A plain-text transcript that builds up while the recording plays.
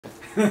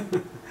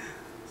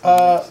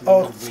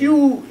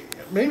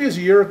Maybe it was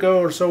a year ago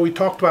or so, we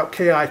talked about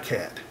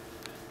KiCad.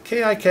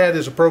 KiCad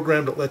is a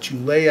program that lets you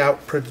lay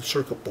out printed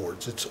circuit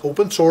boards. It's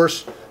open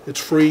source, it's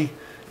free.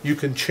 You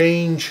can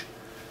change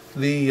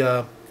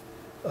the,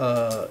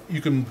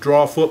 you can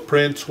draw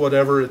footprints,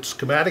 whatever. It's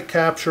schematic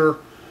capture,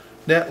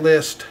 net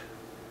list,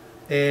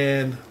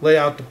 and lay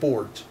out the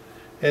boards.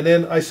 And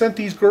then I sent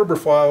these Gerber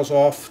files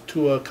off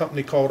to a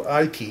company called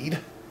iTeed.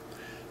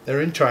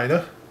 They're in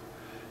China.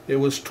 It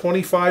was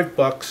 25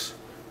 bucks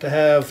to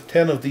have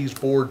 10 of these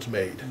boards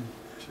made.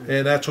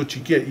 And that's what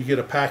you get. You get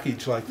a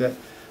package like that.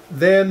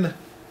 Then,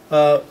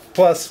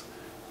 plus,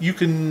 you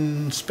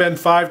can spend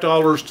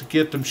 $5 to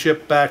get them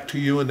shipped back to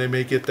you, and they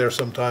may get there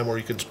sometime, or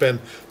you can spend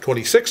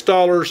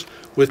 $26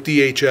 with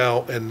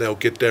DHL, and they'll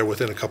get there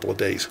within a couple of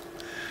days.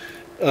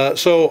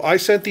 So I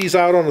sent these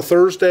out on a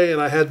Thursday,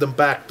 and I had them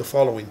back the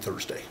following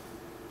Thursday.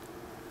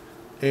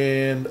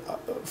 And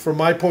from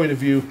my point of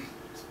view,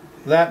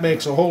 that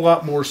makes a whole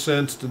lot more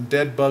sense than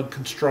dead bug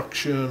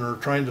construction or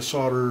trying to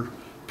solder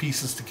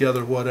pieces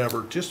together,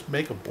 whatever. Just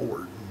make a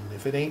board. And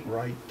if it ain't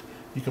right,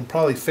 you can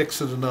probably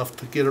fix it enough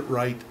to get it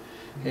right.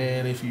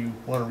 And if you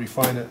want to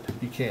refine it,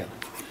 you can.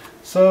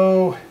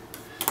 So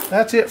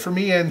that's it for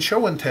me and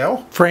show and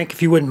tell. Frank,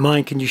 if you wouldn't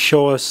mind, can you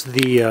show us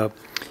the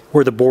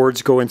where the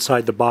boards go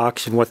inside the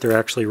box and what they're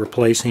actually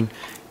replacing?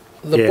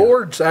 The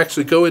boards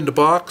actually go in the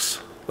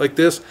box like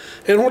this.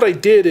 And what I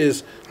did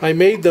is I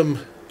made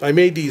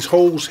these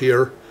holes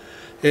here,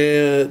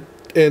 and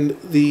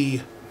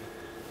the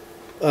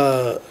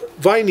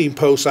winding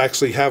posts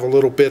actually have a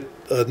little bit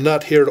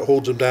nut here that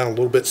holds them down, a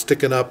little bit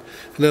sticking up,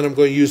 and then I'm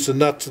going to use the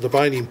nuts of the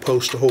binding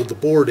post to hold the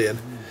board in.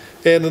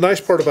 And the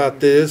nice part about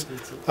this,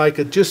 I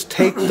could just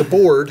take the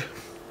board,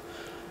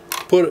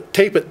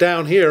 tape it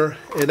down here,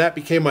 and that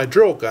became my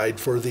drill guide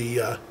for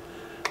the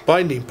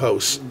binding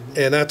posts.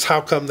 And that's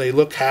how come they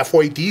look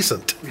halfway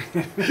decent.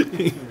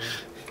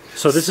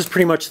 So this is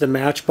pretty much the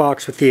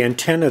matchbox with the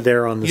antenna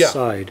there on the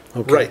side.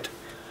 Okay. Right.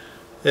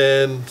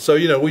 And so,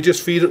 you know, we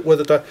just feed it with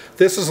it.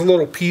 This is a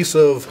little piece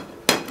of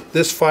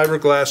this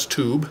fiberglass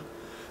tube.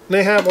 And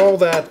they have all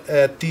that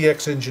at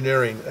DX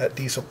Engineering at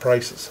decent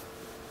prices.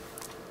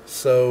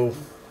 So.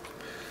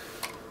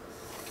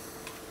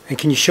 And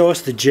can you show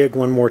us the jig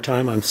one more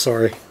time? I'm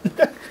sorry.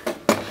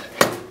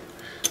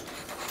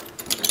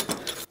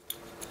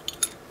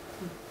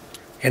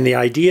 And the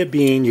idea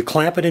being you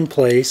clamp it in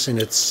place and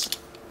it's...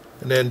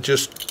 And then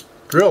just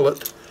drill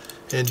it,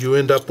 and you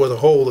end up with a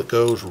hole that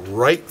goes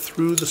right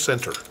through the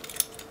center.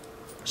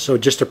 So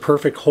just a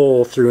perfect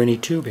hole through any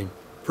tubing.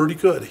 Pretty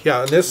good,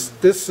 yeah. And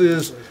this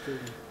is,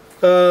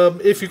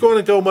 if you're going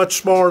to go much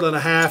smaller than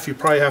a half, you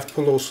probably have to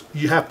put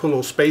a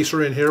little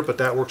spacer in here, but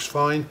that works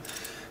fine.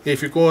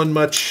 If you're going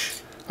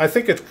much, I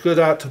think it's good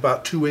out to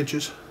about 2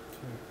 inches.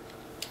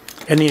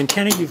 And the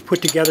antenna you've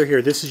put together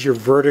here, this is your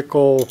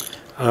vertical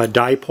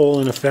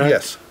dipole in effect?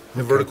 Yes,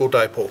 the vertical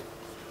dipole.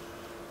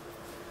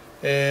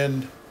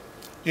 And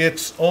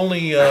it's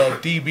only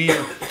dB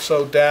or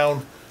so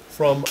down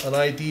from an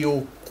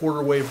ideal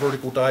quarter-wave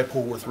vertical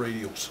dipole with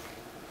radials.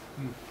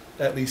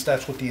 At least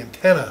that's what the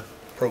antenna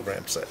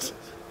program says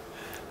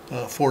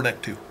for NEC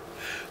 2.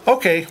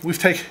 Okay,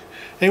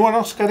 anyone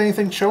else got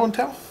anything show and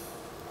tell?